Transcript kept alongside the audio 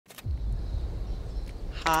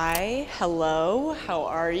Hi, hello, how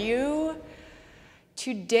are you?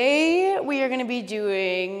 Today we are going to be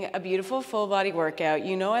doing a beautiful full body workout.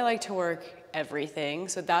 You know I like to work everything,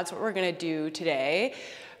 so that's what we're going to do today.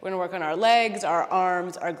 We're going to work on our legs, our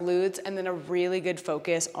arms, our glutes, and then a really good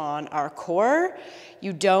focus on our core.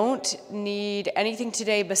 You don't need anything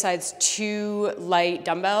today besides 2 light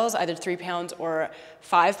dumbbells, either 3 pounds or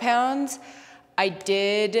 5 pounds. I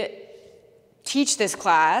did teach this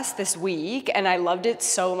class this week and I loved it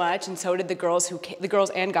so much, and so did the girls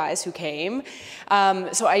and guys who came.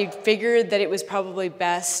 So I figured that it was probably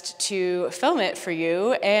best to film it for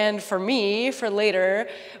you and for me for later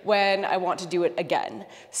when I want to do it again.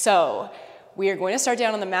 So we are going to start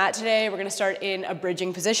down on the mat today. We're going to start in a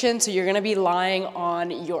bridging position. So you're going to be lying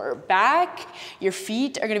on your back. Your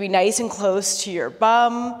feet are going to be nice and close to your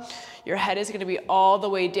bum. Your head is going to be all the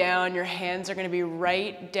way down. Your hands are going to be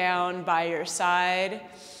right down by your side.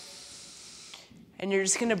 And you're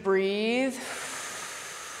just going to breathe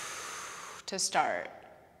to start.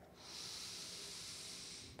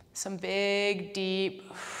 Some big,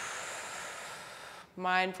 deep,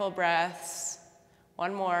 mindful breaths.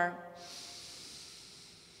 One more.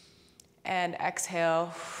 And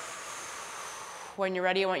exhale. When you're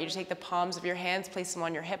ready, I want you to take the palms of your hands, place them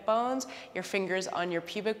on your hip bones, your fingers on your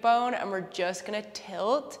pubic bone, and we're just gonna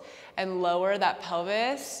tilt and lower that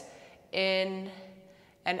pelvis in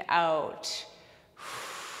and out.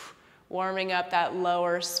 Warming up that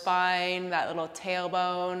lower spine, that little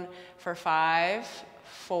tailbone for 5,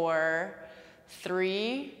 4,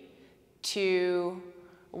 3, 2,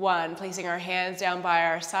 1. Placing our hands down by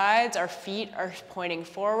our sides, our feet are pointing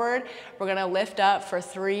forward. We're gonna lift up for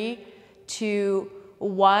 3, 2,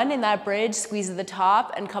 1. In that bridge, squeeze at the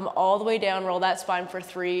top and come all the way down. Roll that spine for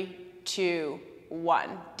 3, 2,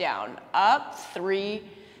 1. Down, up, 3,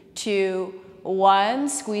 2, 1.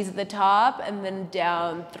 Squeeze at the top and then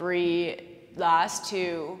down, 3, last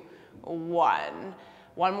 2, 1.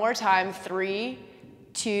 One more time, 3,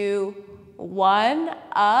 2, 1.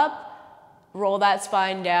 Up, roll that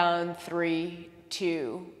spine down, 3,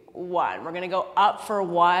 2, 1. We're gonna go up for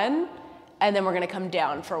 1. And then we're gonna come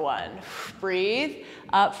down for 1. Breathe,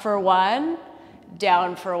 up for 1,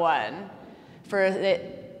 down for 1. For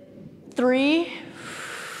 3,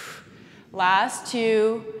 last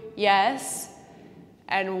 2, yes.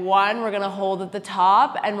 And 1, we're gonna hold at the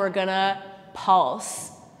top and we're gonna pulse.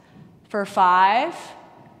 For 5,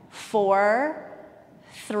 4,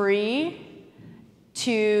 3,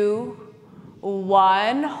 2,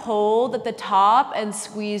 1. Hold at the top and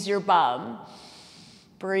squeeze your bum.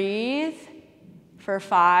 Breathe. For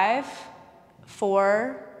 5,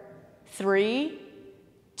 4, 3,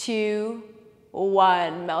 2,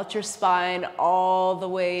 1. Melt your spine all the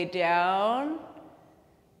way down.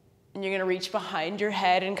 And you're gonna reach behind your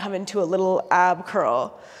head and come into a little ab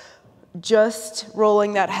curl. Just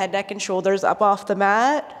rolling that head, neck, and shoulders up off the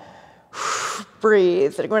mat.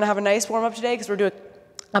 Breathe. We're gonna have a nice warm up today because we're doing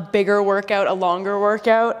a bigger workout, a longer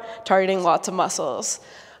workout, targeting lots of muscles.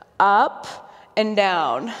 Up and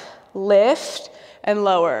down. Lift and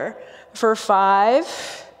lower. For 5,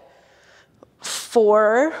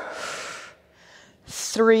 4,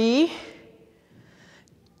 3,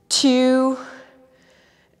 2,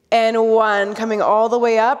 and 1. Coming all the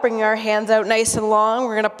way up, bringing our hands out nice and long.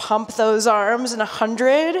 We're gonna pump those arms in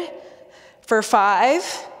 100. For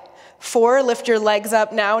 5, 4, lift your legs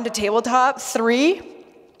up now into tabletop. 3,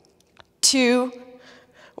 2,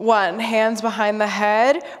 1. Hands behind the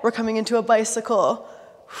head. We're coming into a bicycle.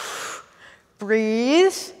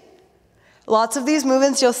 Breathe. Lots of these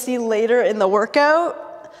movements you'll see later in the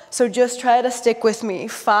workout, so just try to stick with me.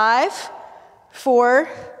 5, 4,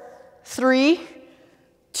 3,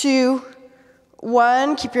 2,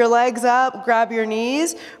 1. Keep your legs up, grab your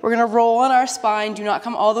knees. We're gonna roll on our spine. Do not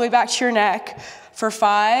come all the way back to your neck. For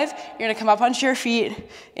 5, you're gonna come up onto your feet.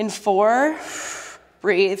 In 4,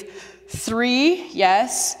 breathe. 3,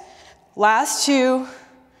 yes. Last 2.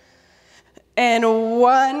 And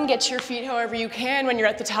 1, get to your feet however you can. When you're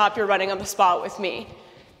at the top, you're running on the spot with me.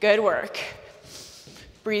 Good work.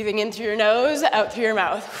 Breathing in through your nose, out through your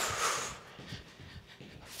mouth.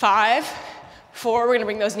 5, 4, we're gonna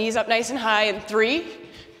bring those knees up nice and high in 3,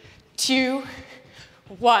 2,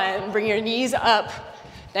 1. Bring your knees up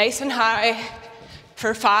nice and high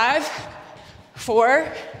for 5,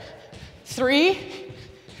 4, 3,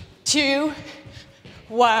 2,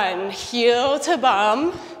 1. Heel to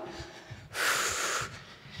bum.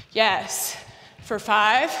 Yes. For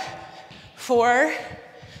 5, 4,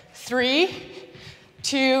 3,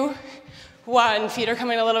 2, 1. Feet are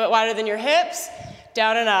coming a little bit wider than your hips.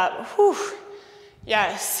 Down and up. Whew.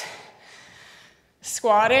 Yes.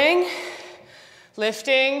 Squatting.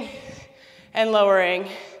 Lifting and lowering.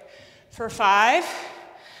 For 5,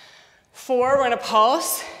 4, we're gonna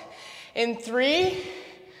pulse. In 3,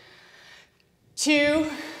 2,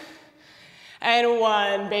 and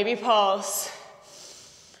 1. Baby pulse.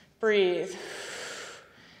 Breathe.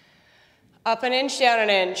 Up an inch, down an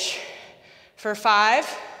inch. For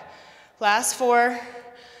 5, last 4,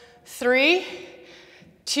 3,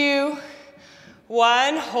 2,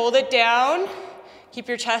 1. Hold it down. Keep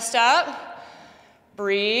your chest up.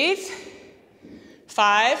 Breathe.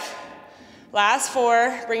 5, last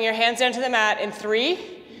 4. Bring your hands down to the mat in 3,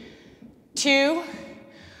 2,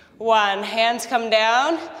 1. Hands come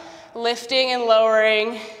down, lifting and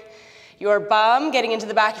lowering your bum, getting into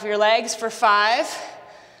the back of your legs for 5,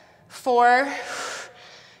 4,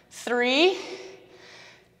 3,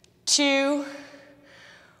 2,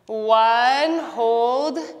 1.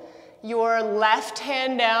 Hold your left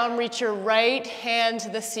hand down, reach your right hand to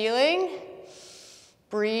the ceiling.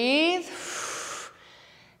 Breathe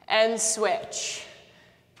and switch.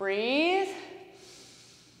 Breathe.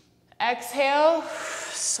 Exhale,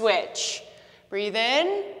 switch. Breathe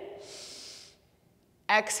in.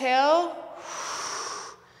 Exhale,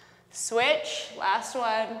 switch. Last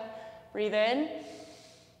one. Breathe in.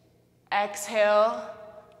 Exhale.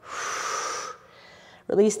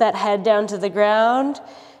 Release that head down to the ground.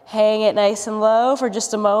 Hang it nice and low for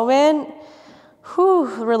just a moment.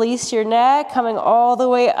 Release your neck, coming all the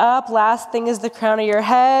way up. Last thing is the crown of your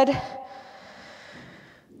head.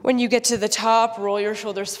 When you get to the top, roll your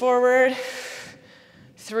shoulders forward.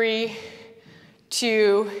 3,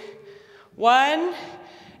 2, 1,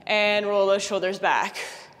 and roll those shoulders back.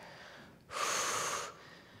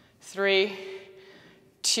 3,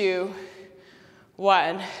 2,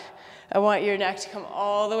 1. I want your neck to come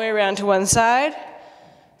all the way around to one side.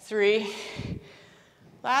 3,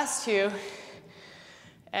 last 2,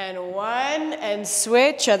 and 1, and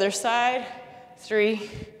switch, other side. 3,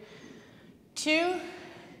 2,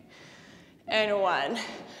 and 1.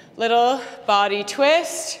 Little body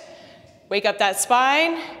twist. Wake up that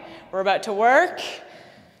spine. We're about to work.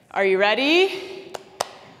 Are you ready?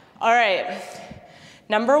 All right.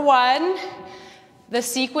 Number 1, the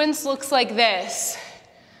sequence looks like this.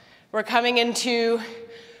 We're coming into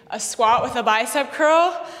a squat with a bicep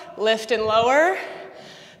curl, lift and lower,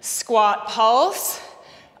 squat pulse,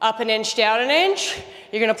 up an inch, down an inch.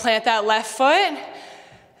 You're gonna plant that left foot,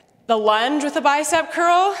 the lunge with a bicep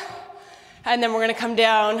curl, and then we're gonna come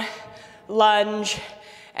down, lunge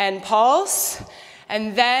and pulse.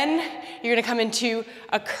 And then you're gonna come into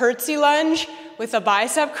a curtsy lunge with a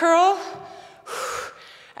bicep curl,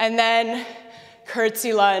 and then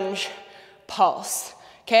curtsy lunge, pulse.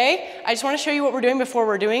 Okay? I just wanna show you what we're doing before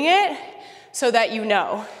we're doing it so that you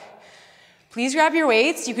know. Please grab your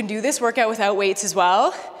weights. You can do this workout without weights as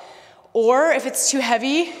well. Or if it's too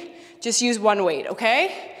heavy, just use one weight,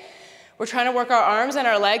 okay? We're trying to work our arms and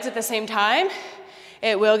our legs at the same time.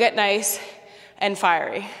 It will get nice and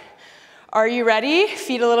fiery. Are you ready?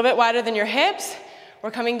 Feet a little bit wider than your hips.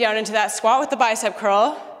 We're coming down into that squat with the bicep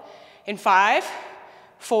curl in 5,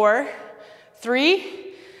 4,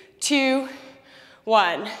 3, 2,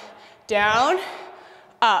 1. Down,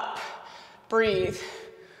 up, breathe.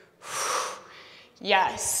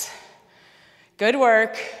 Yes. Good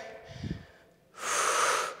work.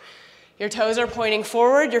 Your toes are pointing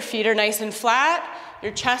forward, your feet are nice and flat,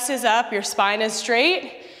 your chest is up, your spine is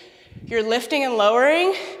straight. You're lifting and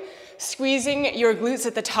lowering, squeezing your glutes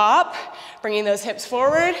at the top, bringing those hips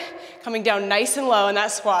forward, coming down nice and low in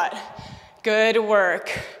that squat. Good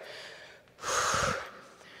work.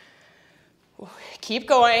 Keep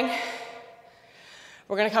going.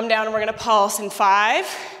 We're gonna come down and we're gonna pulse in 5,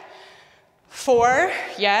 4,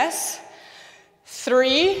 yes,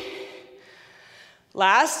 3,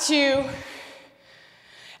 last 2,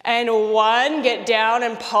 and 1. Get down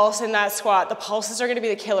and pulse in that squat. The pulses are gonna be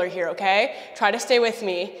the killer here, okay? Try to stay with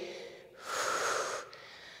me.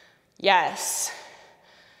 Yes.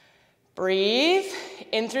 Breathe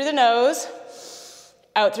in through the nose,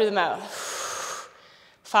 out through the mouth.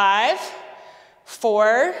 5,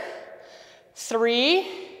 4, 3,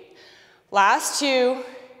 last 2,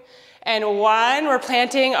 and 1. We're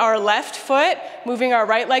planting our left foot, moving our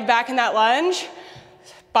right leg back in that lunge,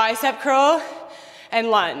 bicep curl, and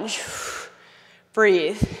lunge.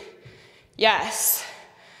 Breathe. Yes.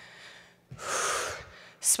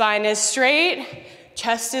 Spine is straight,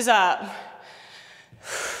 chest is up.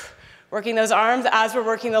 Working those arms as we're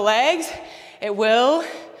working the legs. It will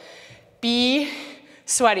be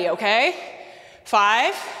sweaty, okay?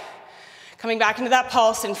 5, coming back into that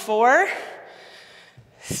pulse in 4,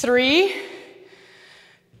 3,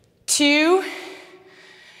 2,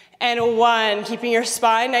 and 1. Keeping your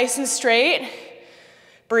spine nice and straight.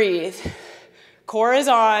 Breathe. Core is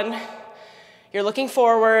on. You're looking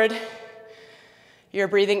forward. You're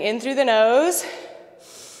breathing in through the nose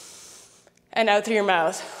and out through your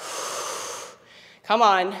mouth. Come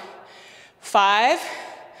on. 5,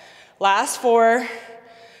 last 4,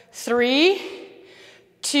 3,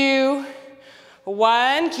 2,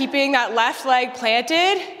 1. Keeping that left leg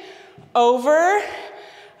planted. Over,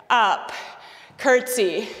 up,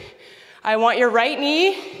 curtsy. I want your right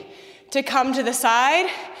knee to come to the side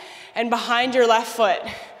and behind your left foot.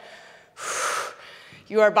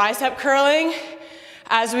 You are bicep curling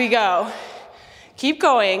as we go. Keep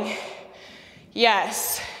going.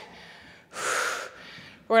 Yes.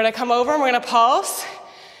 We're gonna come over and we're gonna pulse.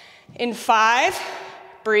 In 5,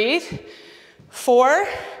 breathe. 4,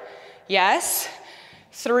 yes.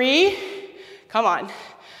 3, come on.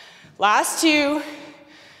 Last 2,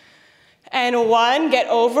 and 1, get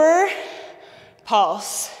over,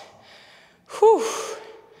 pulse. Whew.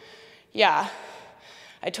 Yeah,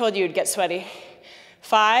 I told you it'd get sweaty.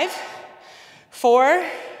 5, 4,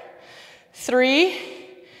 3,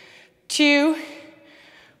 2,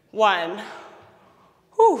 1.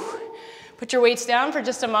 Whew. Put your weights down for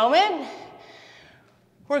just a moment.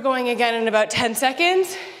 We're going again in about 10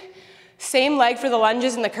 seconds. Same leg for the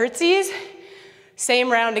lunges and the curtsies.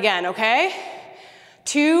 Same round again, okay?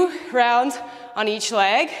 2 rounds on each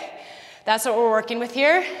leg. That's what we're working with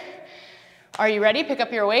here. Are you ready? Pick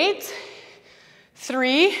up your weights.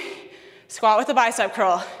 3, squat with a bicep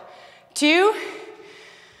curl. 2,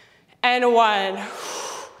 and 1.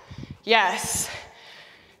 Yes.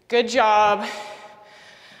 Good job.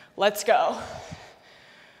 Let's go.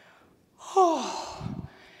 Oh,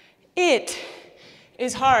 it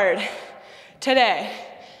is hard today.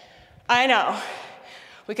 I know.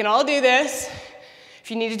 We can all do this.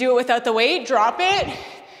 If you need to do it without the weight, drop it.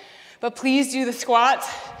 But please do the squats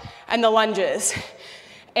and the lunges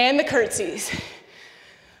and the curtsies.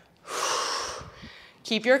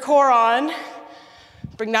 Keep your core on.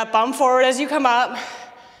 Bring that bum forward as you come up.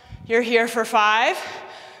 You're here for 5.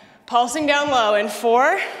 Pulsing down low in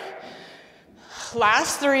 4.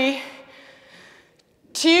 Last 3,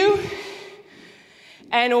 2,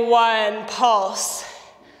 and 1. Pulse.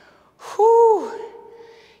 Whew.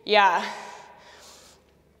 Yeah.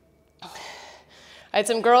 I had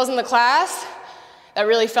some girls in the class that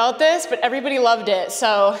really felt this, but everybody loved it.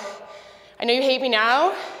 So I know you hate me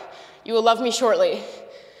now. You will love me shortly.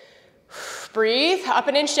 Breathe, up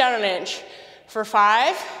an inch, down an inch. For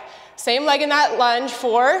 5, same leg in that lunge.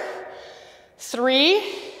 4, 3,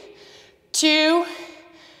 2,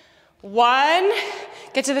 1.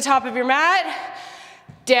 Get to the top of your mat.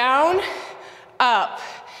 Down, up.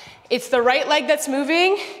 It's the right leg that's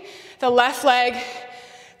moving, the left leg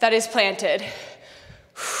that is planted.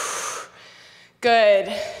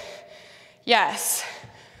 Good. Yes.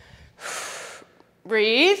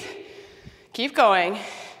 Breathe. Keep going.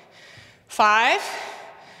 5.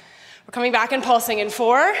 We're coming back and pulsing in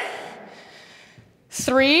 4,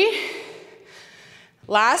 3,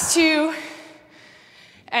 last 2,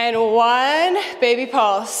 and 1. Baby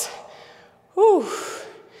pulse. Whew.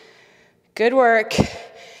 Good work.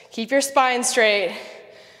 Keep your spine straight.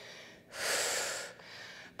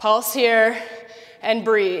 Pulse here and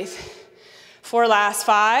breathe. For last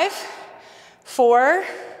 5, 4,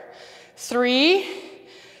 3,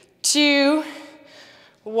 2,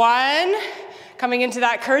 1. Coming into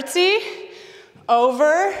that curtsy.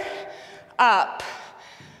 Over, up.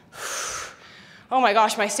 Oh my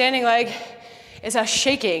gosh, my standing leg is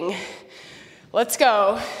shaking. Let's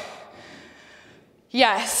go.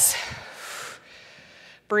 Yes.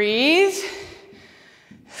 Breathe.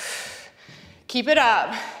 Keep it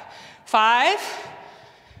up. 5,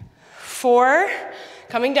 4,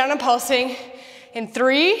 coming down and pulsing in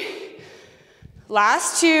 3,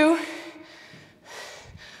 last 2,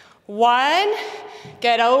 1,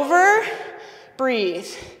 get over, breathe.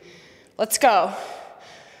 Let's go.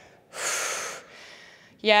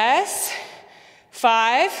 Yes.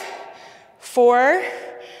 5, 4,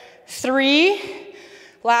 3,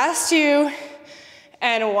 last 2,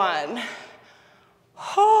 and 1.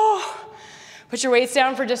 Oh. Put your weights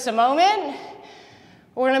down for just a moment.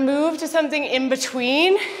 We're gonna move to something in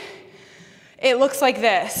between. It looks like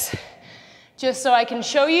this. Just so I can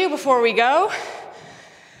show you before we go.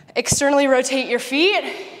 Externally rotate your feet.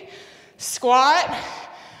 Squat,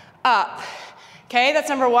 up. Okay, that's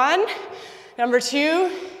number 1. Number 2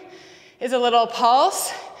 is a little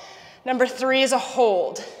pulse. Number 3 is a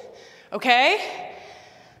hold. Okay?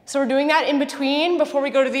 So we're doing that in between before we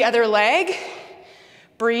go to the other leg.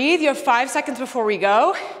 Breathe. You have 5 seconds before we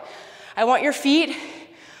go. I want your feet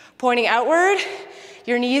pointing outward.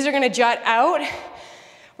 Your knees are gonna jut out.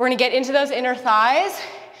 We're gonna get into those inner thighs.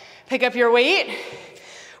 Pick up your weight.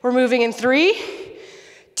 We're moving in 3,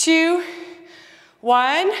 2,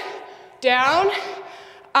 1, down,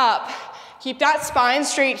 up. Keep that spine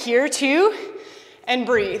straight here too, and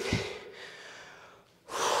breathe.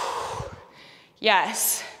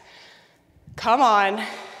 Yes. Come on.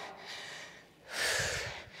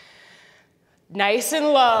 Nice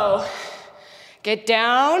and low. Get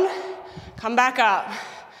down, come back up.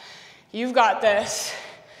 You've got this.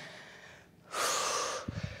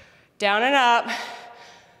 Down and up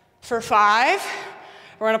for 5.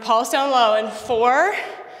 We're gonna pulse down low in 4,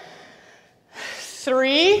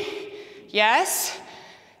 3, yes,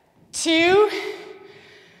 2,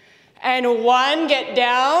 and 1. Get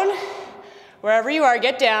down. Wherever you are,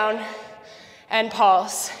 get down and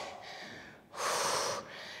pulse.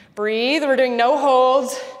 Breathe. We're doing no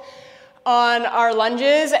holds on our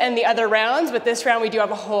lunges and the other rounds, but this round we do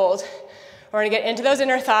have a hold. We're gonna get into those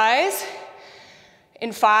inner thighs.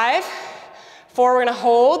 In 5, 4, we're gonna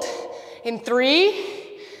hold. In 3,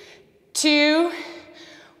 2,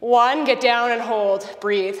 1, get down and hold.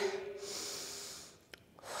 Breathe.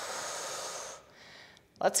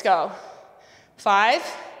 Let's go. 5,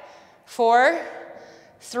 4,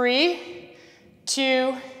 3,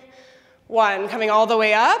 2, 1. Coming all the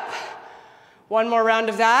way up. One more round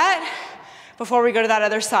of that before we go to that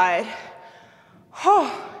other side. Oh,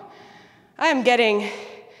 I am getting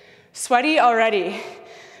sweaty already.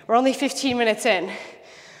 We're only 15 minutes in.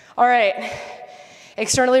 All right,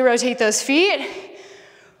 externally rotate those feet.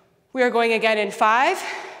 We are going again in 5,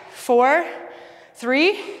 4,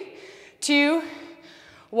 3, 2,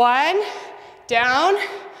 1, down,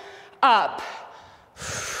 up.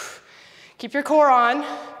 Keep your core on.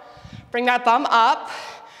 Bring that bum up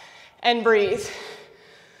and breathe.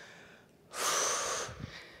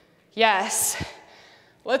 Yes.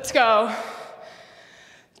 Let's go.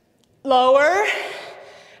 Lower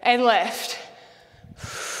and lift.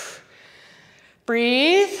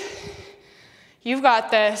 Breathe. You've got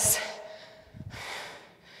this.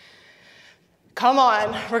 Come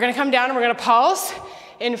on. We're gonna come down and we're gonna pulse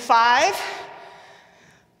in 5,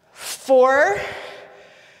 4,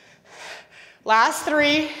 last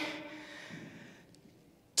 3,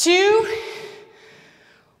 2,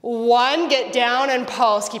 1, get down and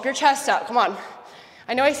pulse. Keep your chest up, come on.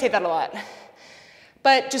 I know I say that a lot,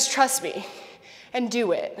 but just trust me and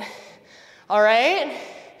do it, all right?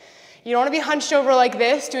 You don't wanna be hunched over like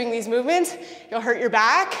this doing these movements. You'll hurt your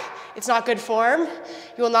back. It's not good form.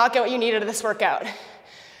 You will not get what you need out of this workout.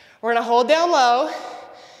 We're gonna hold down low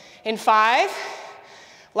in 5,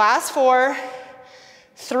 last 4,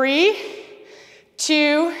 3,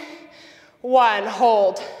 2, 1,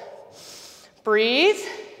 hold. Breathe,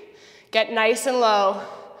 get nice and low.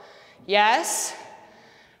 Yes,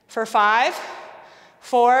 for 5,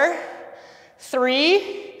 4,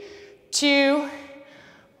 3, 2,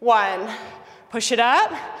 1. Push it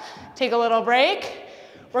up, take a little break.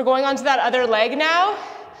 We're going on to that other leg now.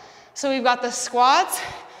 So we've got the squats,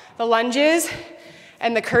 the lunges,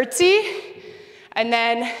 and the curtsy. And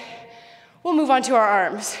then we'll move on to our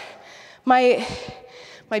arms. My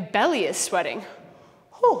belly is sweating.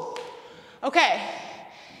 Whew. Okay,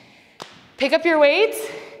 pick up your weights.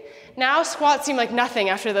 Now squats seem like nothing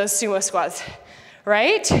after those sumo squats,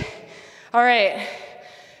 right? All right,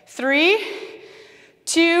 3,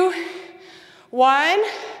 2, 1,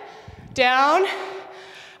 down,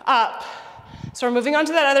 up. So we're moving on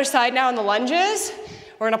to that other side now in the lunges.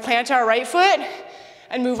 We're gonna plant our right foot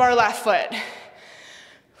and move our left foot.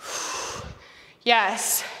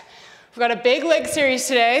 Yes. We've got a big leg series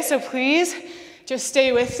today, so please just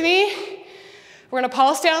stay with me. We're gonna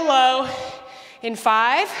pulse down low in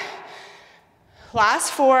 5,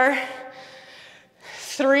 last 4,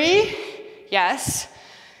 3, yes,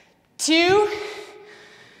 2,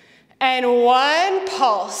 and 1,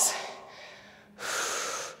 pulse.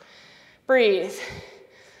 Breathe.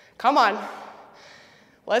 Come on.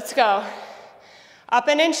 Let's go. Up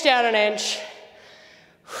an inch, down an inch.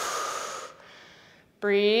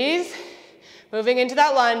 Breathe. Moving into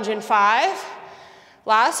that lunge in 5,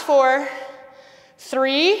 last 4,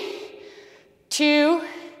 3, 2,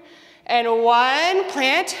 and 1.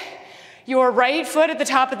 Plant your right foot at the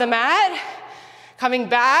top of the mat. Coming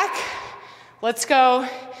back. Let's go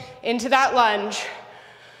into that lunge.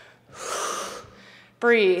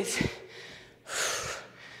 Breathe.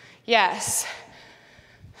 Yes.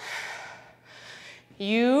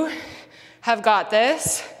 You have got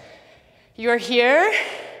this. You're here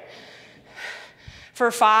for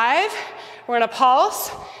 5. We're gonna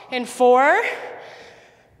pulse in 4,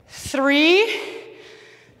 3,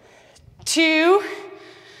 2,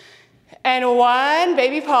 and 1.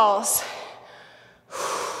 Baby pulse.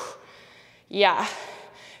 Yeah,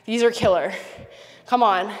 these are killer. Come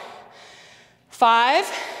on. 5,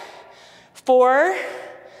 4,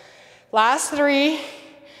 last 3,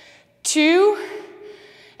 2,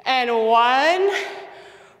 and 1.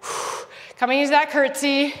 Coming into that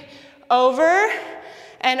curtsy, over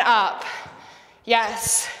and up.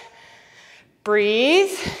 Yes.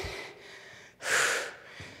 Breathe.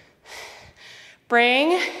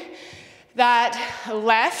 Bring that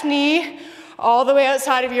left knee all the way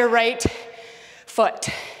outside of your right foot.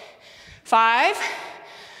 5,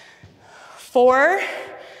 4,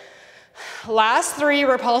 last 3,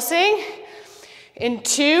 we're pulsing. In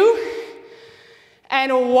 2,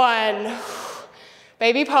 and 1.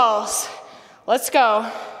 Baby pulse. Let's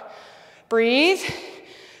go. Breathe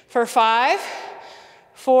for 5,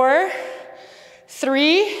 4,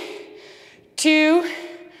 3, 2,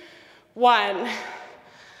 1.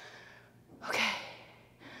 Okay.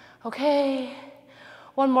 Okay.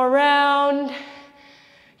 One more round.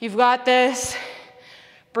 You've got this.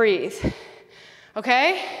 Breathe.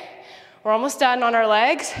 Okay? We're almost done on our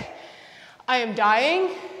legs. I am dying,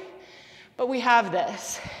 but we have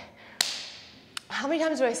this. How many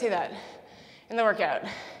times do I say that in the workout?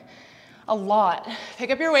 A lot.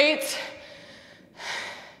 Pick up your weights,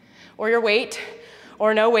 or your weight,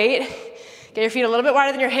 or no weight. Get your feet a little bit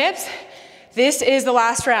wider than your hips. This is the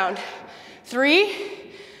last round. 3,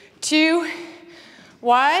 2,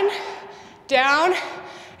 1, down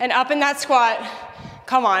and up in that squat.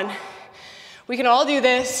 Come on. We can all do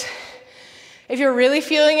this. If you're really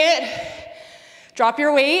feeling it, drop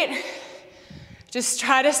your weight. Just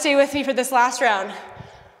try to stay with me for this last round.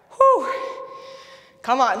 Whew.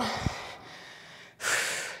 Come on.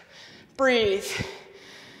 Breathe.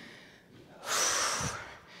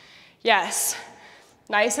 Yes.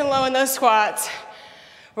 Nice and low in those squats.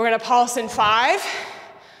 We're gonna pulse in 5,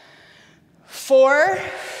 4,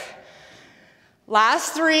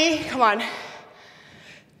 last 3, come on.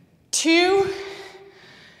 2,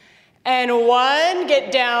 and 1,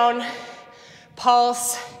 get down,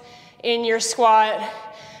 pulse in your squat.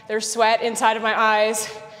 There's sweat inside of my eyes.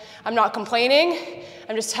 I'm not complaining,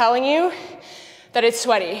 I'm just telling you that it's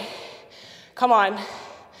sweaty. Come on,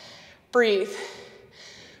 breathe.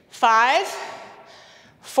 5,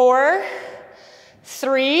 4,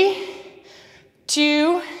 3,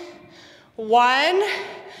 2, 1.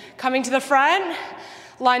 Coming to the front,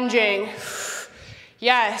 lunging.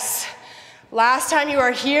 Yes. Last time you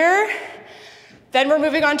are here, then we're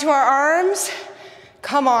moving on to our arms.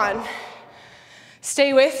 Come on.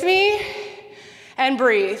 Stay with me and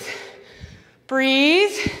breathe.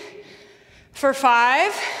 Breathe for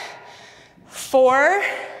 5, 4,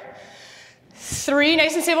 3,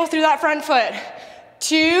 nice and stable through that front foot.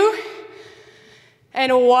 2,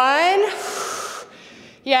 and 1.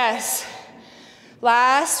 Yes.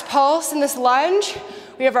 Last pulse in this lunge.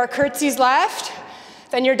 We have our curtsies left.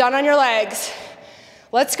 Then you're done on your legs.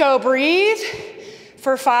 Let's go. Breathe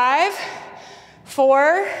for 5,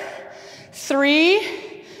 4,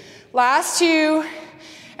 3, last 2,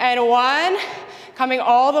 and 1. Coming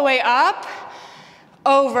all the way up,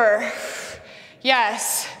 over.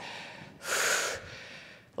 Yes.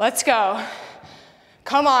 Let's go.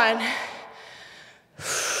 Come on.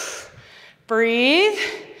 Breathe,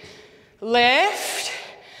 lift,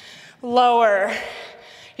 lower.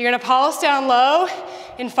 You're gonna pulse down low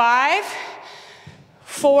in 5,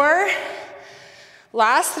 4,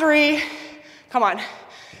 last 3, come on,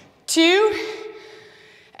 2,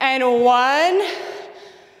 and 1.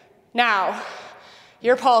 Now,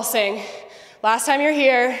 you're pulsing. Last time you're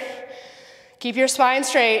here, keep your spine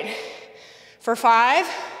straight for 5,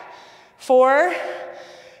 4,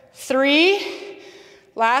 3,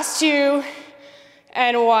 last 2,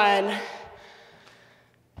 and 1.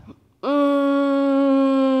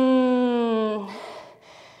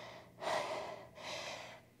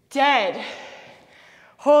 Dead.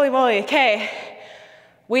 Holy moly, okay.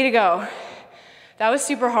 Way to go. That was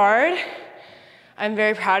super hard. I'm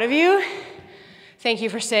very proud of you. Thank you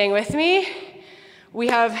for staying with me. We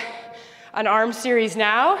have an arm series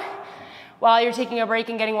now. While you're taking a break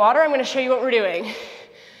and getting water, I'm gonna show you what we're doing.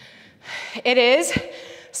 It is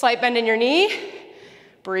slight bend in your knee,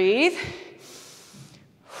 breathe,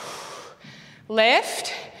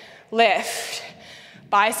 lift, lift.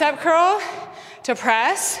 Bicep curl to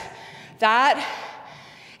press. That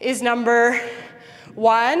is number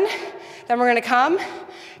 1. Then we're gonna come,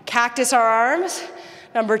 cactus our arms.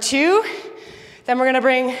 Number 2, then we're gonna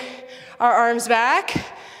bring our arms back.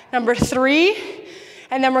 Number 3,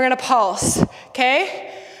 and then we're gonna pulse,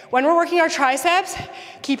 okay? When we're working our triceps,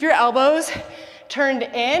 Keep your elbows turned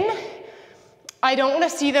in. I don't want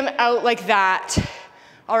to see them out like that.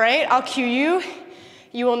 All right, I'll cue you.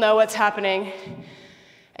 You will know what's happening.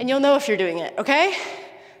 And you'll know if you're doing it, okay?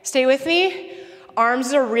 Stay with me. Arms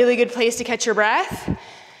is a really good place to catch your breath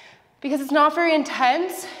because it's not very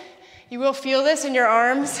intense. You will feel this in your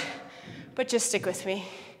arms, but just stick with me.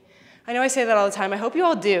 I know I say that all the time. I hope you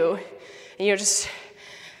all do. And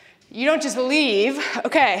you don't just leave.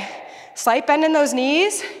 Okay, slight bend in those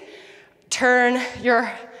knees. Turn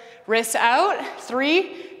your wrists out.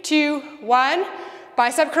 3, 2, 1.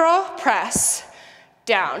 Bicep curl, press.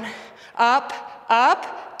 Down, up,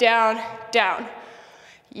 up, down, down.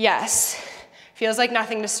 Yes, feels like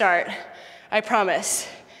nothing to start. I promise.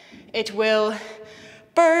 It will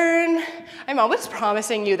burn. I'm always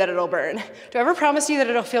promising you that it'll burn. Do I ever promise you that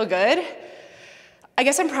it'll feel good? I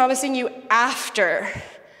guess I'm promising you after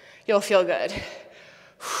you'll feel good.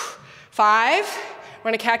 5, we're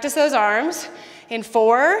gonna cactus those arms. In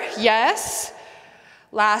 4, yes.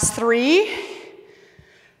 Last 3,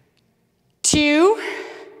 2,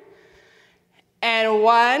 and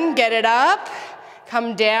 1, get it up,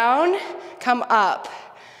 come down, come up.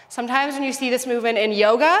 Sometimes when you see this movement in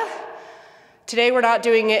yoga, today we're not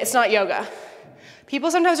doing it, it's not yoga.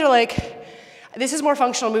 People sometimes are like, this is more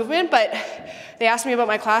functional movement, but they ask me about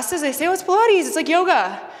my classes, they say, oh, it's Pilates, it's like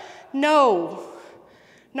yoga. No,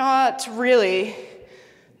 not really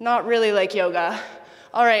like yoga.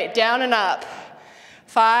 All right, down and up.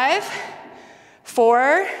 5,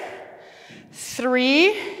 4,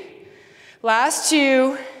 3, last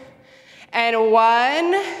 2, and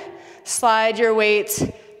 1. Slide your weights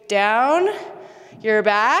down, your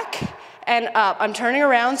back, and up. I'm turning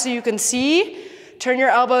around so you can see. Turn your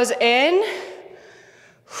elbows in.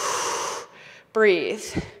 Breathe.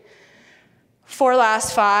 4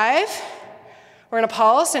 last 5. We're gonna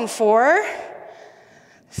pulse in 4,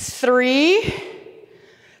 3,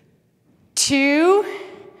 2,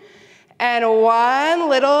 and 1.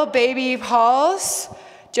 Little baby pulse.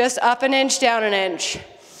 Just up an inch, down an inch.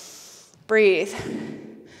 Breathe.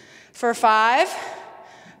 For 5,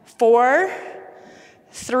 4,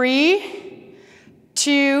 3,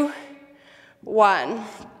 2, 1.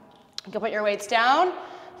 You can put your weights down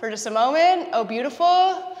for just a moment. Oh,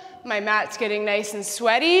 beautiful. My mat's getting nice and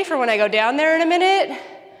sweaty for when I go down there in a minute.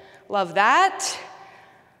 Love that.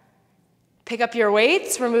 Pick up your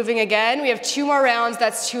weights. We're moving again. We have 2 more rounds.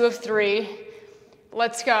 That's 2 of 3.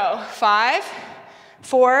 Let's go. 5,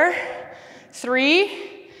 4,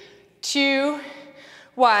 3, 2,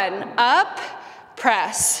 1. Up,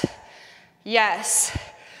 press. Yes.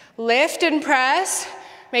 Lift and press.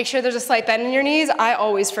 Make sure there's a slight bend in your knees. I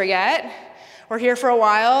always forget. We're here for a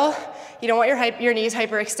while. You don't want your knees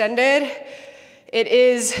hyperextended. It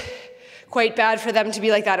is quite bad for them to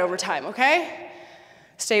be like that over time, okay?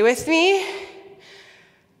 Stay with me.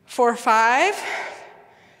 4, 5,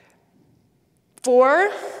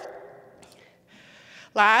 4,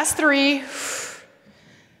 last 3,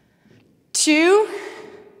 2,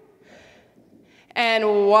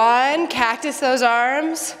 and 1. Cactus those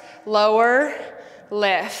arms, lower,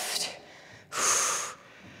 lift.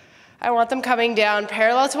 I want them coming down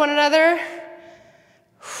parallel to one another.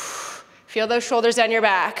 Feel those shoulders down your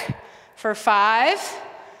back. For 5,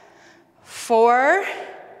 4,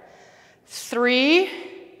 3,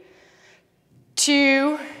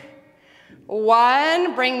 2,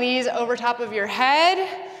 1. Bring these over top of your head.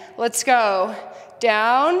 Let's go.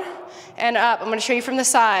 Down and up. I'm going to show you from the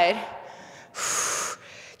side.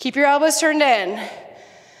 Keep your elbows turned in.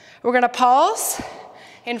 We're going to pulse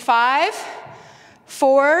in 5,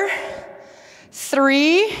 4,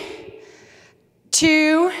 3,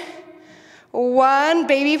 2, 1.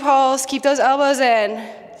 Baby pulse. Keep those elbows in.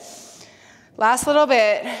 Last little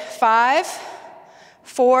bit. 5,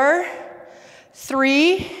 4,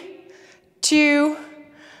 3, 2,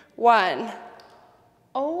 1.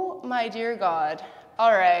 Oh my dear God.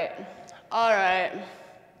 All right. All right.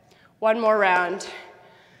 One more round.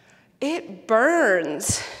 It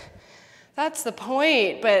burns. That's the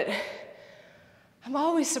point, but I'm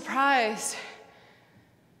always surprised.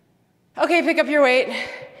 Okay, pick up your weight.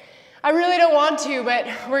 I really don't want to, but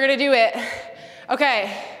we're gonna do it.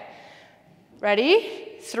 Okay,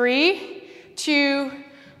 ready? 3, 2,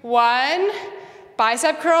 1.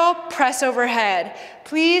 Bicep curl, press overhead.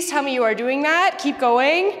 Please tell me you are doing that. Keep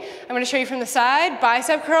going. I'm gonna show you from the side.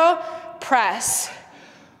 Bicep curl, press.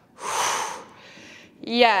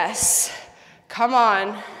 Yes, come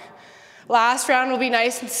on. Last round will be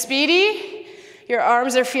nice and speedy. Your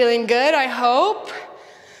arms are feeling good, I hope.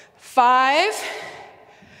 5,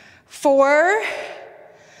 4,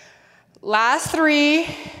 last 3,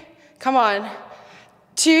 come on.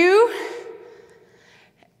 2,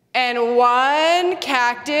 and 1.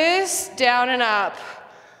 Cactus, down and up.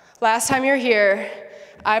 Last time you're here,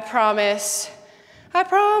 I promise. I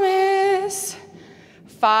promise.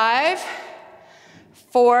 5,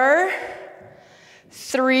 4,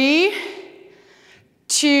 3,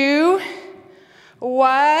 2,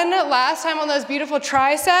 1. Last time on those beautiful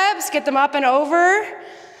triceps. Get them up and over.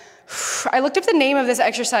 I looked up the name of this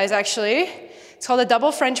exercise actually. It's called a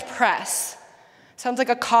double French press. Sounds like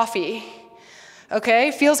a coffee.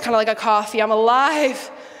 Okay, feels kind of like a coffee. I'm alive.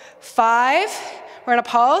 5, we're gonna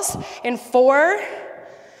pulse. In 4,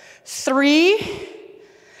 3,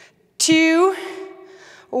 2,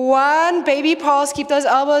 1. Baby pulse, keep those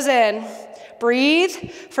elbows in.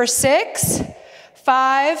 Breathe for 6,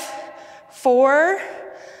 5, 4,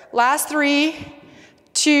 last 3,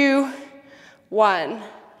 2, 1.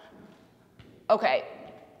 Okay,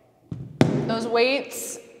 those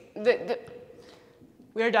weights,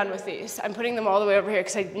 we are done with these. I'm putting them all the way over here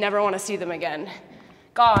because I never want to see them again.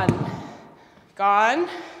 Gone, gone,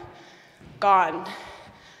 gone.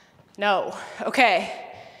 No, okay.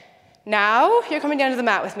 Now you're coming down to the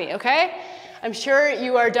mat with me, okay? I'm sure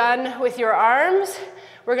you are done with your arms.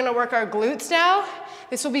 We're gonna work our glutes now.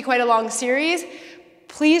 This will be quite a long series.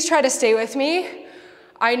 Please try to stay with me.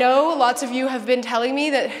 I know lots of you have been telling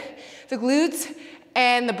me that the glutes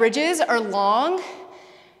and the bridges are long.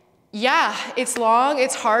 Yeah, it's long,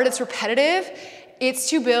 it's hard, it's repetitive. It's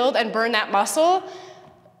to build and burn that muscle.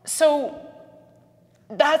 So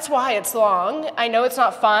that's why it's long. I know it's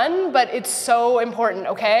not fun, but it's so important,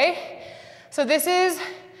 okay? So this is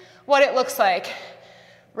what it looks like.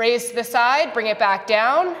 Raise to the side, bring it back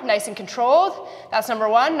down, nice and controlled. That's number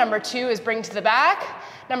 1. Number 2 is bring to the back.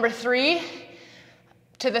 Number 3,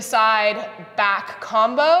 to the side, back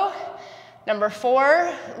combo. Number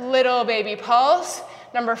 4, little baby pulse.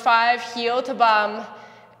 Number 5, heel to bum,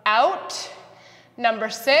 out. Number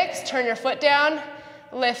 6, turn your foot down,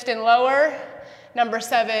 lift and lower. Number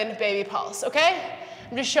 7, baby pulse, okay?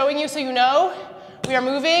 I'm just showing you so you know. We are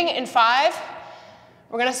moving in 5.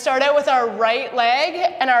 We're gonna start out with our right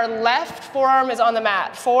leg and our left forearm is on the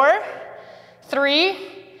mat. 4, 3,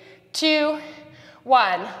 2,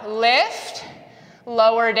 1. Lift,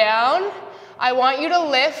 lower down. I want you to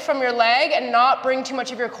lift from your leg and not bring too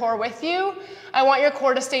much of your core with you. I want your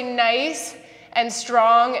core to stay nice and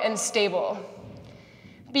strong and stable.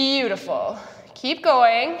 Beautiful. Keep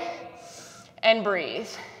going and breathe.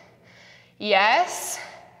 Yes.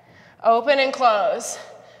 Open and close.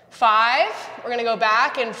 5. We're gonna go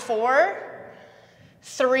back in 4,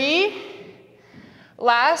 3,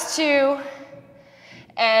 last 2,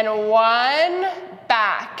 and 1.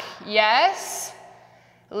 Back. Yes.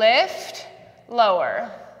 Lift, lower.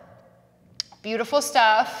 Beautiful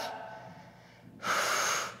stuff.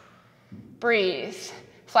 Breathe.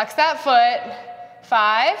 Flex that foot.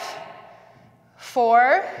 5,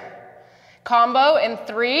 4, combo in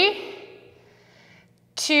 3,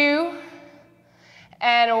 2,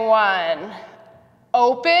 and 1.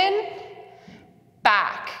 Open,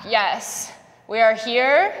 back. Yes. We are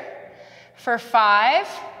here for 5,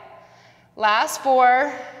 last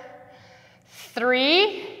 4,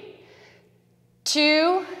 3,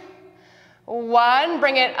 2, 1.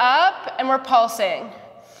 Bring it up, and we're pulsing.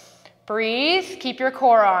 Breathe, keep your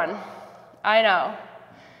core on. I know.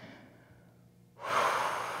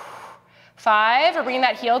 5, we're bringing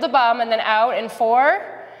that heel to bum and then out in 4,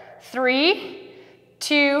 3,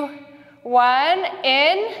 2, 1.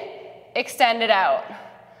 In, extend it out.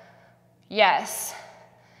 Yes.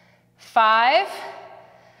 5,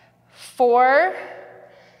 4,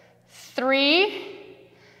 3,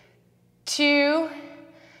 2,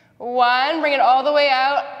 1. Bring it all the way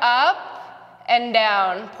out, up and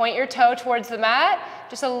down. Point your toe towards the mat.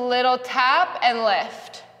 Just a little tap and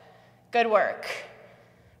lift. Good work.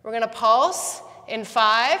 We're gonna pulse in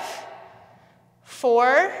 5,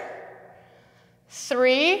 4,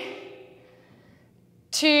 3,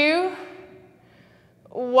 2,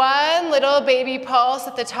 1. Little baby pulse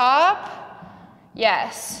at the top.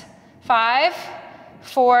 Yes. 5,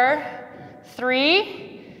 4,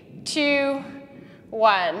 3, 2,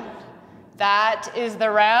 1. That is the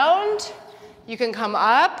round. You can come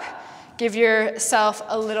up, give yourself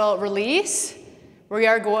a little release. We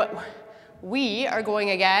are going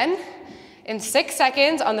again in 6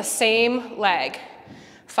 seconds on the same leg.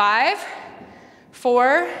 5,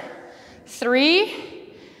 4,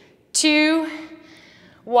 3, 2,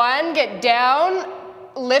 1. Get down,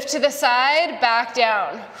 lift to the side, back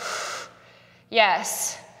down.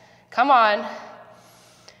 Yes, come on.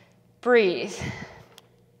 Breathe.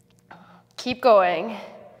 Keep going.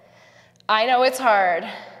 I know it's hard,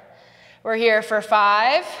 We're here for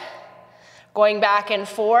 5, going back in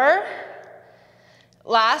 4,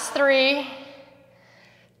 last 3,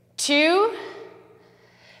 2,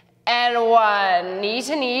 and 1. Knee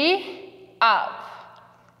to knee, up.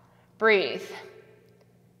 Breathe.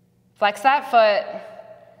 Flex that foot.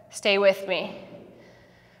 Stay with me.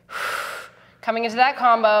 Coming into that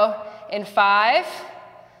combo in 5,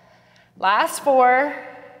 last 4,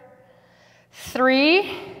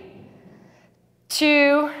 3,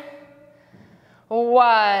 2,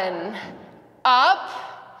 1. Up,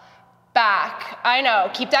 back. I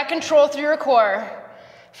know, keep that control through your core.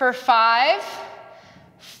 For 5,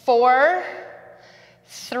 4,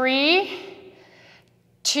 3,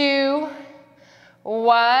 2,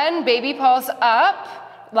 1. Baby pulse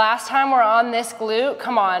up. Last time we're on this glute,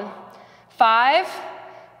 come on. 5,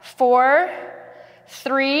 4,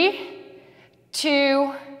 3,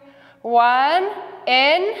 2, 1.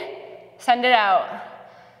 In, send it out.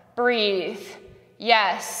 Breathe.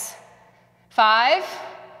 Yes. 5,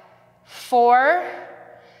 4,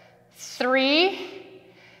 3,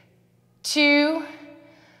 2,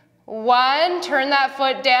 1. Turn that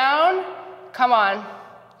foot down. Come on.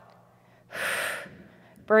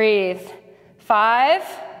 Breathe. 5,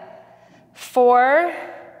 4,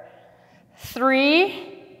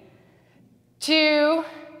 3, 2.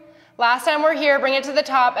 Last time we're here, bring it to the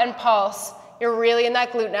top and pulse. You're really in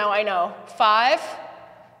that glute now, I know. 5,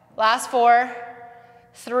 last 4,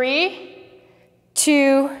 3,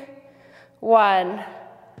 2, 1.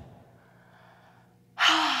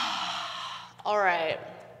 All right.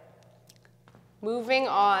 Moving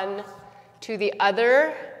on to the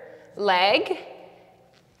other leg.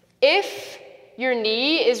 If your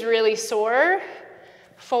knee is really sore,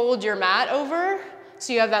 fold your mat over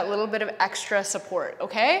so you have that little bit of extra support,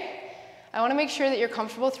 okay? I wanna make sure that you're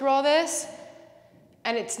comfortable through all this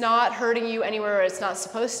and it's not hurting you anywhere where it's not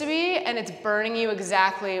supposed to be, and it's burning you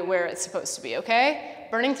exactly where it's supposed to be, okay?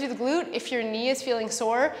 Burning through the glute. If your knee is feeling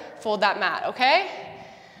sore, fold that mat, okay?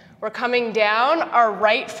 We're coming down. Our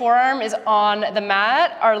right forearm is on the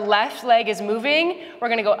mat. Our left leg is moving. We're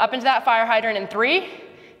gonna go up into that fire hydrant in 3,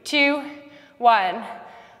 2, 1.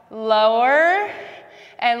 Lower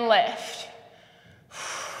and lift.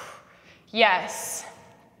 Yes.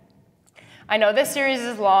 I know this series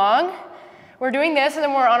is long. We're doing this and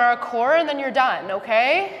then we're on our core and then you're done,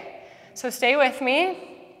 okay? So stay with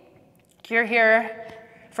me. You're here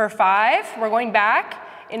for 5. We're going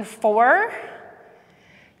back in 4,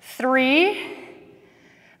 3,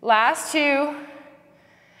 last 2,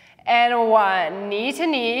 and 1. Knee to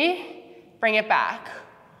knee, bring it back.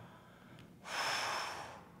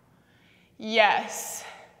 Yes.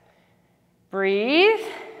 Breathe.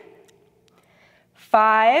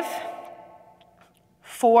 5,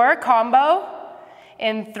 4, combo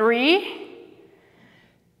in 3,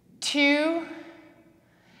 2,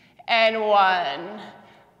 and 1.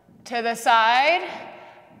 To the side,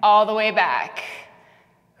 all the way back.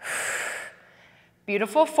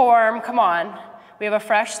 Beautiful form, come on. We have a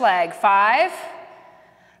fresh leg. 5,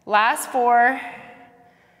 last 4,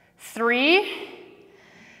 3,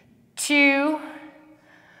 2,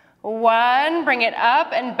 1. Bring it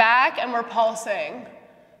up and back, and we're pulsing.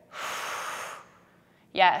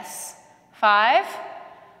 Yes. 5,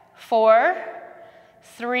 4,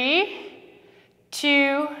 3,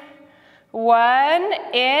 2, 1.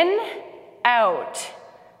 In, out.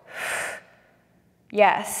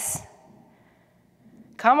 Yes.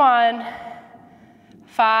 Come on.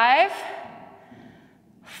 5,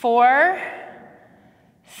 4,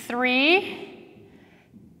 3,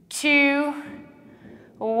 2,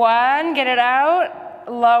 1. Get it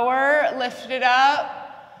out. Lower, lift it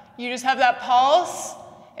up. You just have that pulse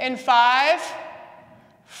in 5,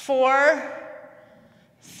 4,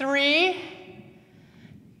 3,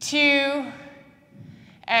 2,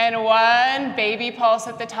 and 1. Baby pulse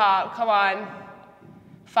at the top. Come on.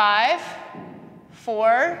 5,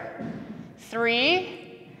 4,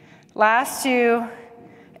 3, last 2,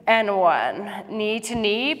 and 1. Knee to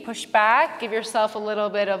knee, push back. Give yourself a little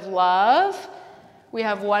bit of love. We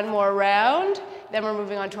have one more round. Then we're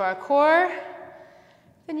moving on to our core.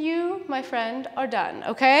 Then you, my friend, are done,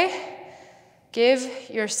 okay? Give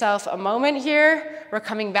yourself a moment here. We're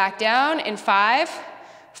coming back down in 5,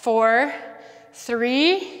 4,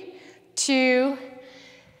 3, 2,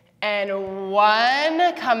 and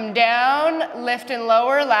 1. Come down, lift and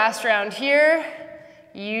lower. Last round here.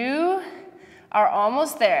 You are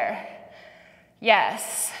almost there.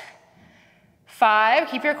 Yes. 5,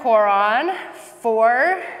 keep your core on.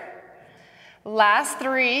 4, last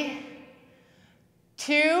 3,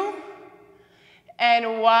 2,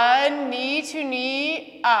 and 1. Knee to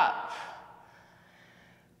knee, up.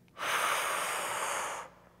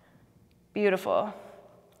 Beautiful.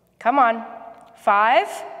 Come on. 5,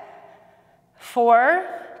 4,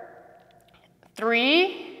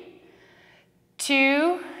 3,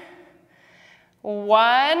 2,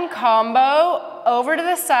 1. Combo, over to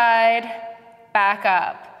the side, back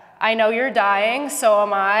up. I know you're dying, so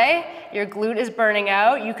am I. Your glute is burning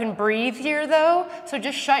out. You can breathe here though, so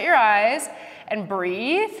just shut your eyes and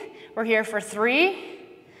breathe. We're here for 3,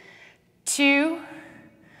 2,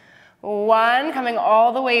 1. Coming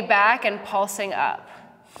all the way back and pulsing up.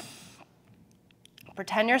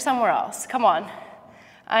 Pretend you're somewhere else. Come on.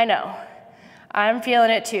 I know. I'm feeling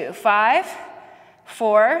it too. 5,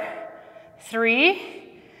 4,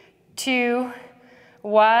 3, 2,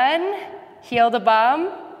 1. Heel the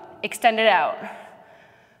bum. Extend it out.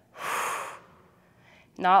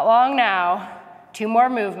 Not long now. 2 more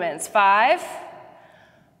movements. 5,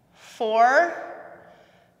 4,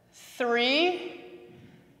 3,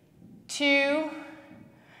 2,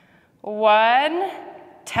 1.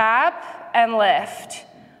 Tap and lift.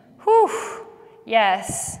 Whew.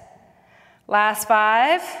 Yes. Last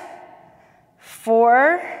 5,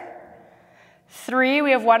 4, 3.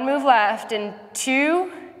 We have 1 move left. And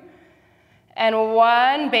 2, and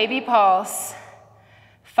 1. Baby pulse.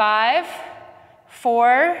 5,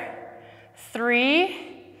 4,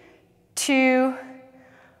 3, 2,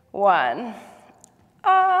 1.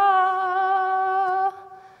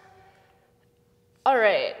 All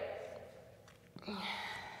right.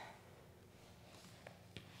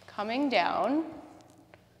 Coming down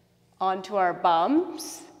onto our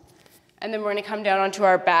bums, and then we're going to come down onto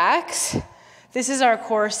our backs. This is our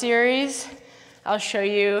core series. I'll show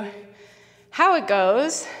you how it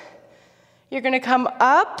goes. You're going to come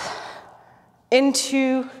up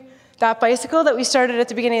into that bicycle that we started at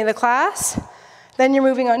the beginning of the class. Then you're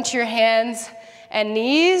moving onto your hands and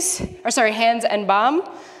knees, or sorry, hands and bum,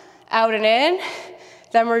 out and in.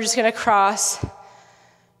 Then we're just going to cross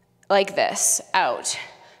like this, out.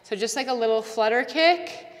 So just like a little flutter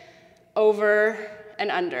kick, over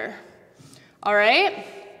and under. All right?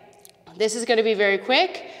 This is gonna be very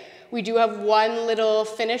quick. We do have 1 little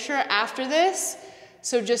finisher after this,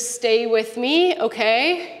 so just stay with me,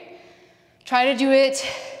 okay? Try to do it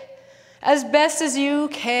as best as you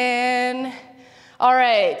can. All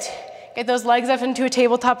right, get those legs up into a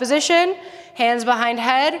tabletop position, hands behind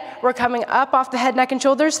head. We're coming up off the head, neck, and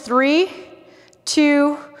shoulders. 3,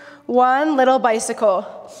 2, 1, little bicycle.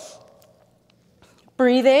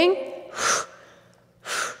 Breathing.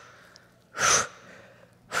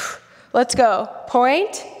 Let's go.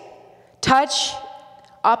 Point, touch,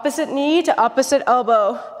 opposite knee to opposite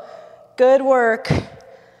elbow. Good work.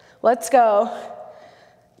 Let's go.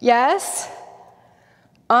 Yes.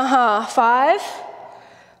 5.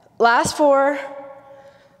 Last 4.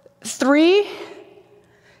 3,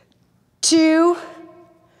 2,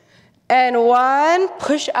 and 1.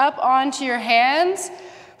 Push up onto your hands.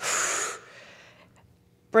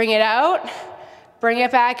 Bring it out, bring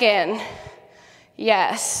it back in.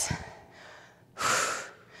 Yes.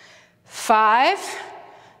 5,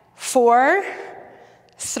 4,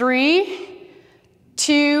 3,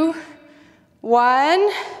 2, 1.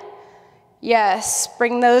 Yes,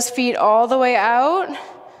 bring those feet all the way out,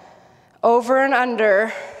 over and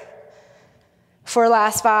under. For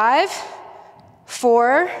last 5,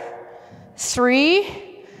 4,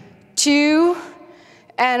 3, 2,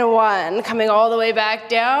 and 1. Coming all the way back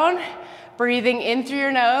down, breathing in through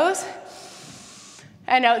your nose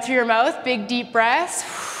and out through your mouth. Big deep breaths.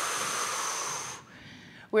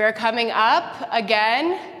 We are coming up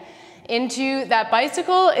again into that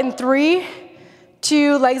bicycle in 3,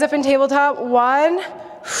 2, legs up in tabletop, 1.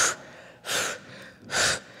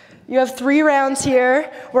 You have 3 rounds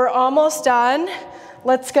here. We're almost done.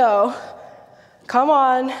 Let's go. Come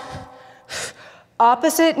on.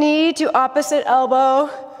 Opposite knee to opposite elbow.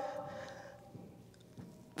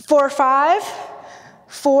 For 5,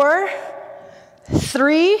 4,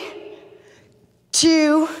 3,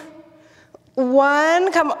 2,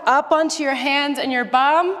 1. Come up onto your hands and your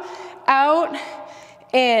bum. Out,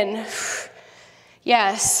 in.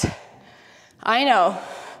 Yes, I know.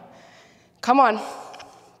 Come on.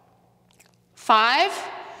 5,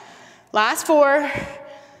 last 4,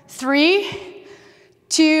 3,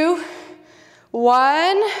 2,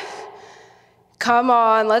 1. Come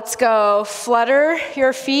on, let's go. Flutter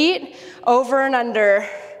your feet over and under.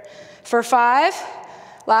 For 5,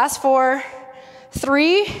 last 4,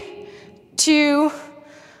 3, 2,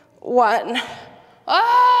 1.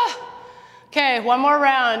 Okay, 1 more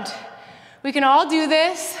round. We can all do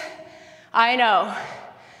this. I know.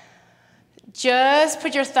 Just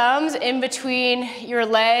put your thumbs in between your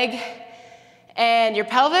leg and your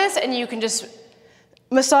pelvis, and you can just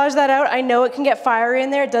massage that out. I know it can get fiery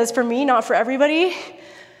in there. It does for me, not for everybody.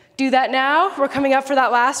 Do that now. We're coming up for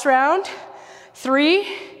that last round. 3,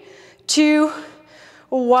 2,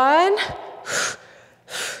 1.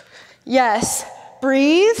 Yes,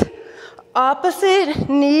 breathe. Opposite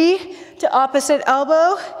knee to opposite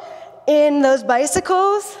elbow in those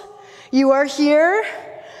bicycles. You are here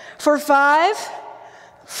for 5,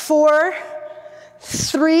 4,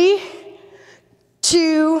 3,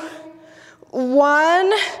 2,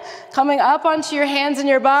 1. Coming up onto your hands and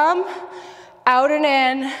your bum. Out and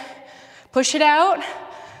in. Push it out.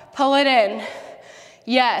 Pull it in.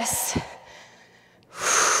 Yes.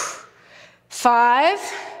 5,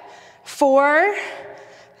 4,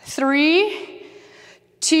 3,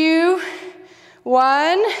 2,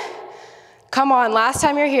 1. Come on, last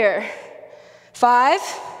time you're here. 5,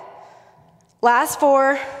 last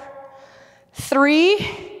 4, 3,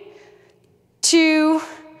 2,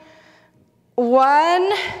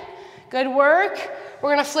 1. Good work. We're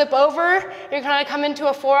gonna flip over. You're gonna come into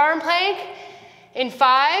a forearm plank. In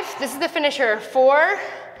 5, this is the finisher. 4,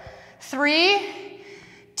 3,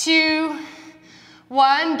 2,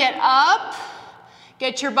 1. Get up.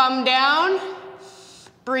 Get your bum down.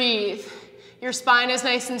 Breathe. Your spine is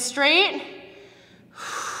nice and straight.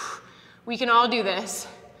 We can all do this.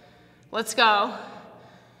 Let's go.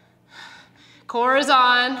 Core is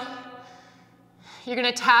on. You're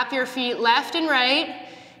gonna tap your feet left and right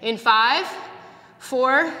in 5,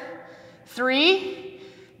 4, 3,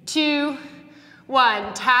 2,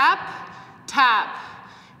 1. Tap, tap.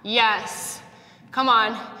 Yes. Come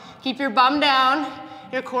on. Keep your bum down.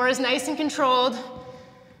 Your core is nice and controlled.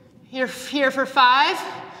 You're here for 5,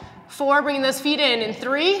 4, bringing those feet in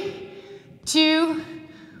 3, 2,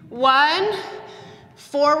 1.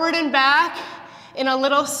 Forward and back in a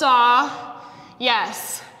little saw.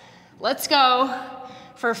 Yes. Let's go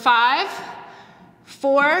for 5,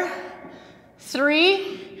 4,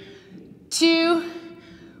 3, 2,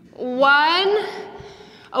 1.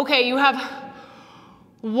 Okay, you have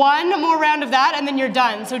one more round of that and then you're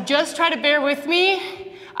done. So just try to bear with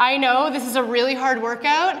me. I know this is a really hard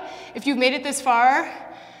workout. If you've made it this far,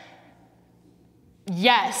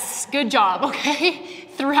 yes, good job, okay?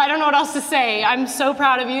 I don't know what else to say. I'm so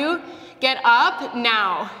proud of you. Get up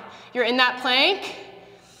now. You're in that plank.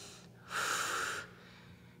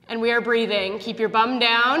 And we are breathing. Keep your bum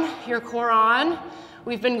down, your core on.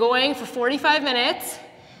 We've been going for 45 minutes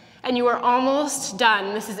and you are almost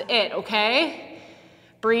done. This is it, okay?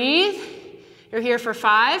 Breathe. You're here for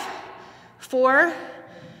 5, 4,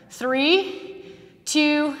 3,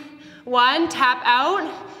 2, 1. Tap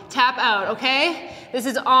out, okay? This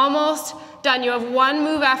is almost done. You have one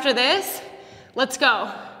move after this. Let's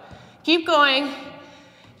go. Keep going.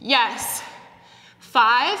 Yes.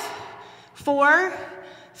 5, 4,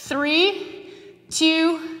 3,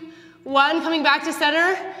 2, 1. Coming back to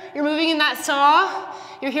center. You're moving in that saw.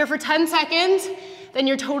 You're here for 10 seconds. Then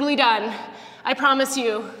you're totally done. I promise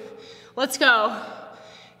you. Let's go.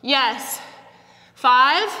 Yes.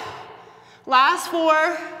 5. Last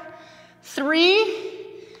 4. 3,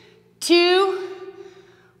 2,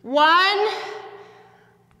 1.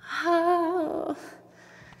 Oh.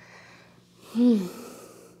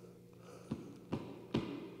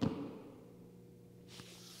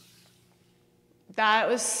 That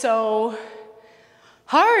was so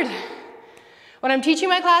hard. When I'm teaching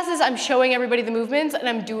my classes, I'm showing everybody the movements and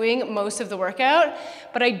I'm doing most of the workout,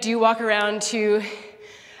 but I do walk around to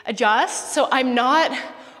adjust. So I'm not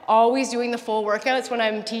always doing the full workouts when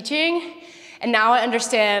I'm teaching. And now I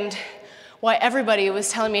understand why everybody was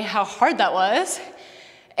telling me how hard that was.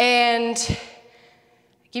 And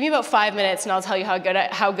give me about 5 minutes and I'll tell you how good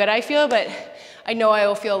I feel, but I know I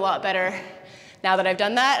will feel a lot better now that I've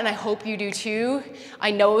done that, and I hope you do too. I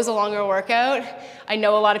know it was a longer workout. I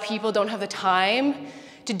know a lot of people don't have the time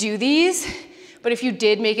to do these, but if you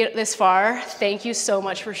did make it this far, thank you so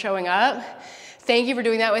much for showing up. Thank you for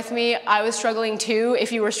doing that with me. I was struggling too.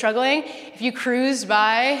 If you were struggling, if you cruised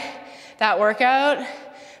by that workout,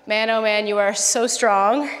 man, oh man, you are so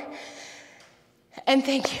strong. And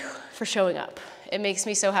thank you for showing up. It makes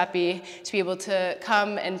me so happy to be able to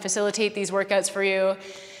come and facilitate these workouts for you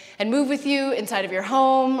and move with you inside of your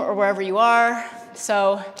home or wherever you are.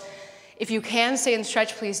 So if you can stay and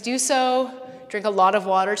stretch, please do so. Drink a lot of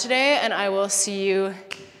water today, and I will see you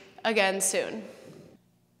again soon.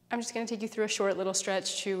 I'm just gonna take you through a short little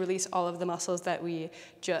stretch to release all of the muscles that we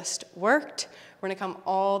just worked. We're gonna come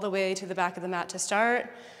all the way to the back of the mat to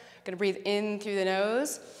start. Gonna breathe in through the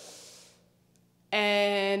nose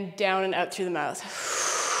and down and out through the mouth.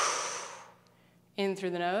 In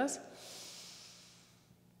through the nose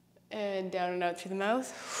and down and out through the mouth.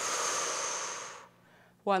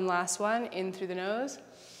 One last one, in through the nose.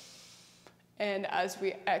 And as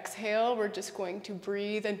we exhale, we're just going to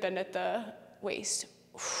breathe and bend at the waist.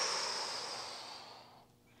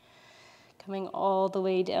 Coming all the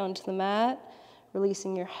way down to the mat,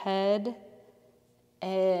 releasing your head,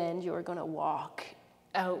 and you're gonna walk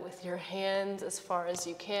out with your hands as far as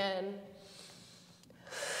you can.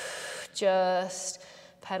 Just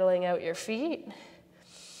pedaling out your feet.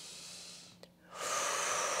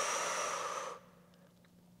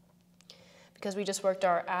 Because we just worked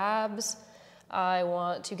our abs, I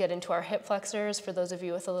want to get into our hip flexors. For those of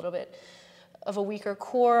you with a little bit of a weaker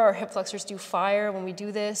core, our hip flexors do fire when we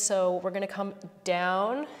do this. So we're gonna come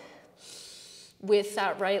down with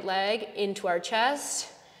that right leg into our chest,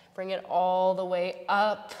 bring it all the way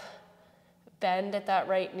up, bend at that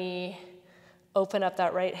right knee, open up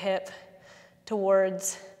that right hip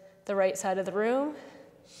towards the right side of the room.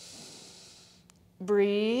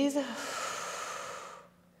 Breathe.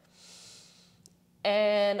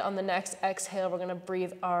 And on the next exhale, we're gonna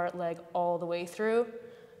breathe our leg all the way through.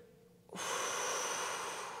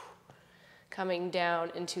 Coming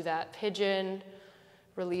down into that pigeon,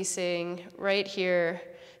 releasing right here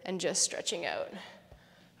and just stretching out.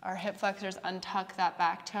 Our hip flexors, untuck that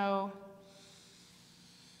back toe.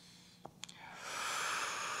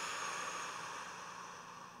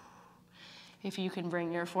 If you can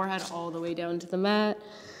bring your forehead all the way down to the mat,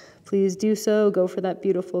 please do so. Go for that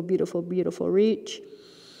beautiful, beautiful, beautiful reach.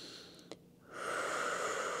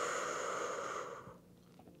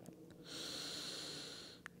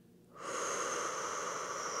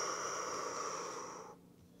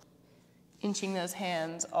 Inching those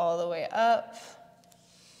hands all the way up,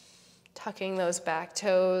 tucking those back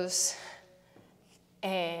toes,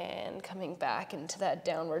 and coming back into that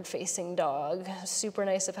downward facing dog. Super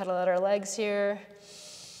nice to pedal out our legs here.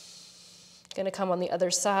 Gonna come on the other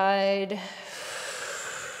side.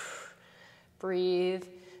 Breathe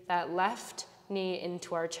that left knee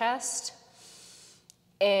into our chest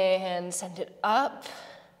and send it up.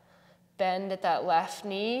 Bend at that left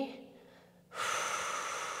knee.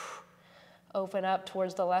 Open up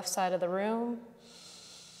towards the left side of the room.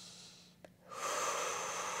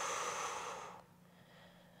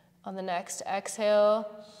 On the next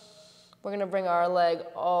exhale, we're gonna bring our leg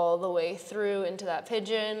all the way through into that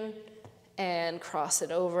pigeon and cross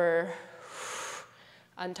it over.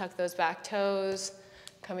 Untuck those back toes,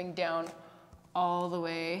 coming down all the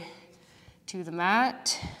way to the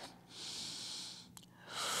mat.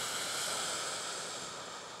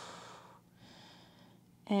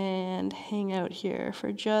 And hang out here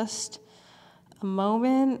for just a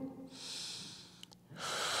moment.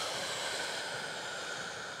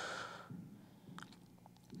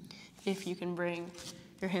 If you can bring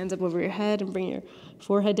your hands up over your head and bring your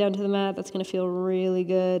forehead down to the mat, that's gonna feel really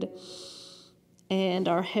good. And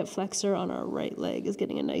our hip flexor on our right leg is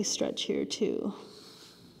getting a nice stretch here too.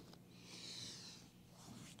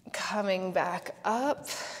 Coming back up,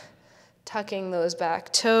 tucking those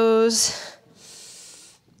back toes,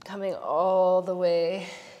 coming all the way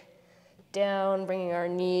down, bringing our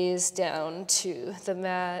knees down to the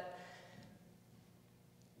mat,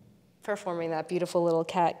 performing that beautiful little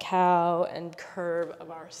cat-cow and curve of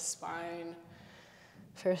our spine.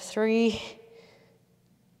 For 3,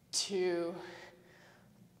 2,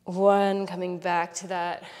 1, coming back to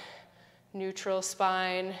that neutral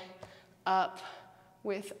spine, up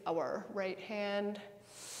with our right hand,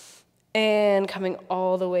 and coming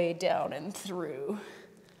all the way down and through.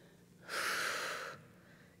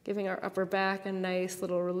 Giving our upper back a nice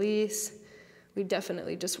little release. We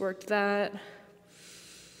definitely just worked that.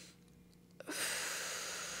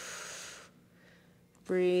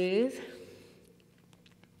 Breathe.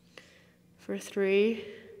 For 3,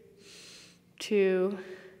 2,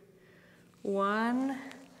 1.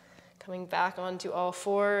 Coming back onto all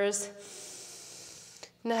fours.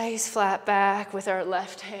 Nice flat back with our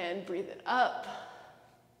left hand. Breathe it up.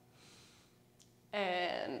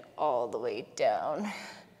 And all the way down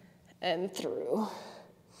and through.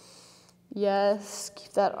 Yes,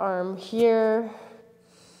 keep that arm here.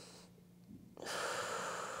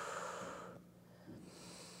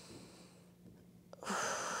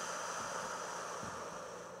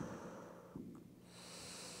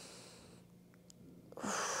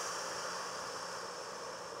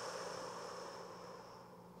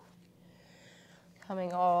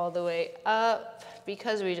 Coming all the way up.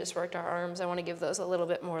 Because we just worked our arms, I want to give those a little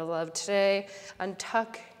bit more love today.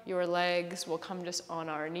 Untuck your legs. We'll come just on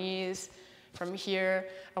our knees. From here,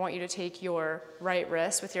 I want you to take your right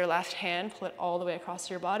wrist with your left hand, pull it all the way across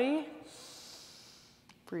your body.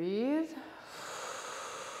 Breathe.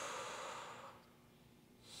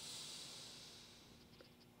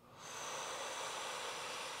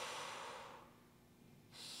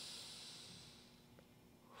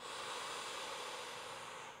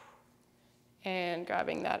 And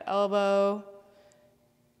grabbing that elbow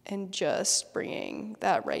and just bringing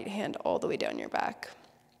that right hand all the way down your back.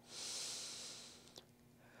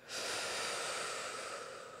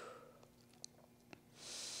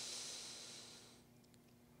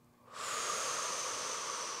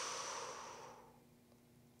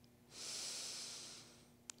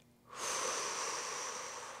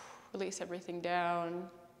 Release everything down,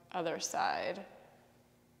 other side.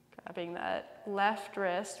 Grabbing that left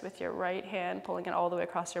wrist with your right hand, pulling it all the way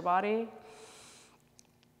across your body.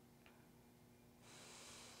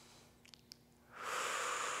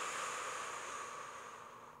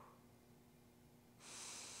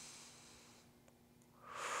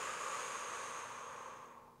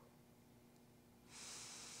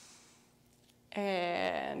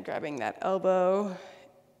 And grabbing that elbow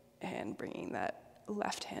and bringing that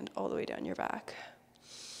left hand all the way down your back.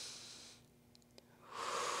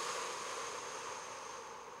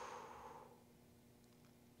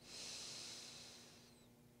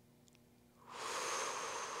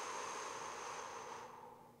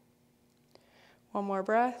 One more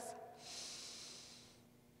breath.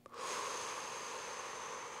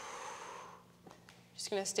 Just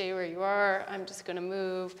gonna stay where you are. I'm just gonna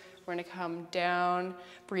move. We're gonna come down,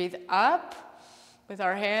 breathe up with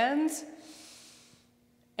our hands,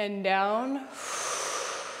 and down,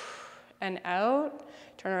 and out.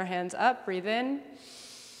 Turn our hands up, breathe in,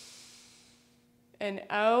 and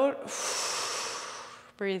out.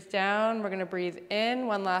 Breathe down. We're gonna breathe in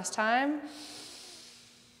one last time.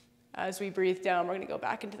 As we breathe down, we're gonna go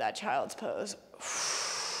back into that child's pose.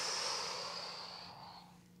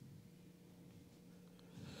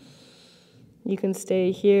 You can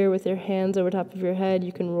stay here with your hands over top of your head.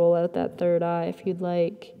 You can roll out that third eye if you'd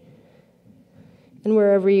like. And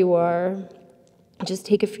wherever you are, just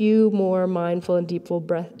take a few more mindful and deep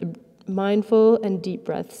breaths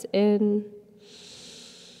in.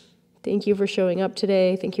 Thank you for showing up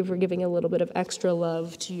today. Thank you for giving a little bit of extra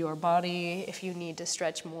love to your body. If you need to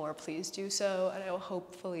stretch more, please do so. And I will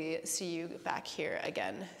hopefully see you back here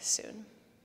again soon.